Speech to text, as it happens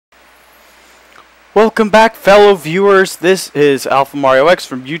Welcome back, fellow viewers. This is Alpha Mario X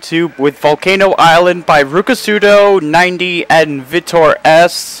from YouTube with Volcano Island by Rukasudo90 and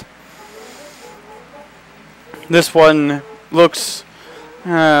VitorS. This one looks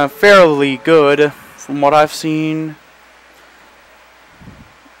fairly good from what I've seen.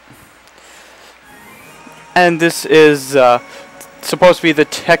 And this is supposed to be the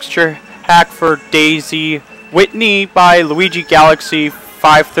texture hack for Daisy Whitney by Luigi Galaxy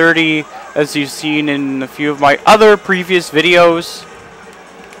 530, as you've seen in a few of my other previous videos.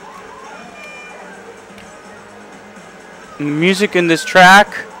 And the music in this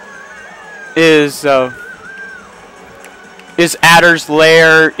track is Adder's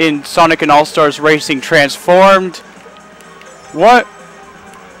Lair in Sonic and All-Stars Racing Transformed. What?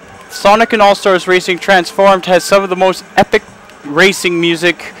 Sonic and All-Stars Racing Transformed has some of the most epic racing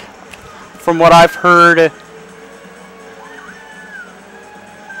music from what I've heard.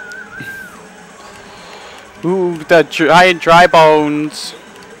 Ooh, the giant dry bones.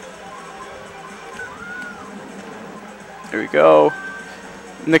 There we go.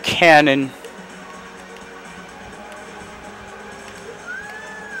 And the cannon.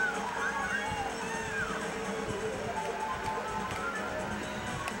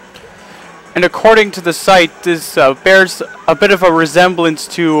 And according to the site, this bears a bit of a resemblance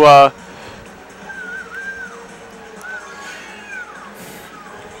to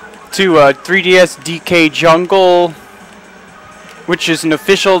 3DS DK Jungle, which is an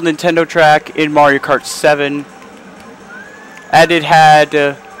official Nintendo track in Mario Kart 7. And it had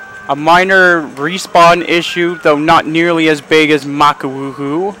a minor respawn issue, though not nearly as big as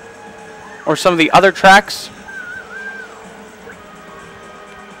MKWii or some of the other tracks.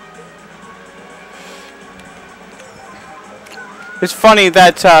 It's funny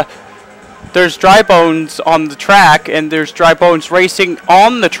that there's dry bones on the track, and there's dry bones racing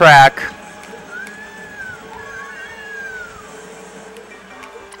on the track.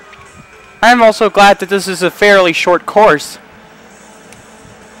 I'm also glad that this is a fairly short course.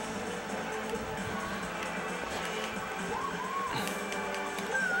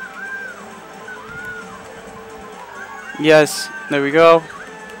 Yes, there we go.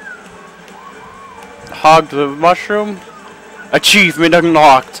 Hog the mushroom. Achievement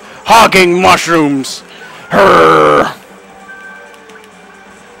unlocked. Hogging mushrooms. Hurr.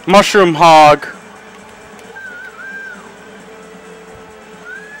 Mushroom hog.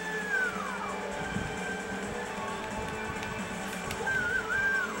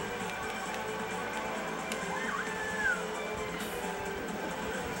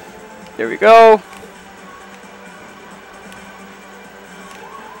 There we go.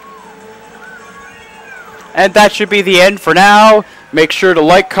 And that should be the end for now. Make sure to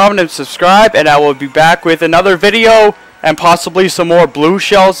like, comment, and subscribe, and I will be back with another video and possibly some more blue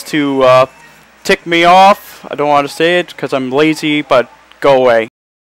shells to tick me off. I don't want to say it because I'm lazy, but go away.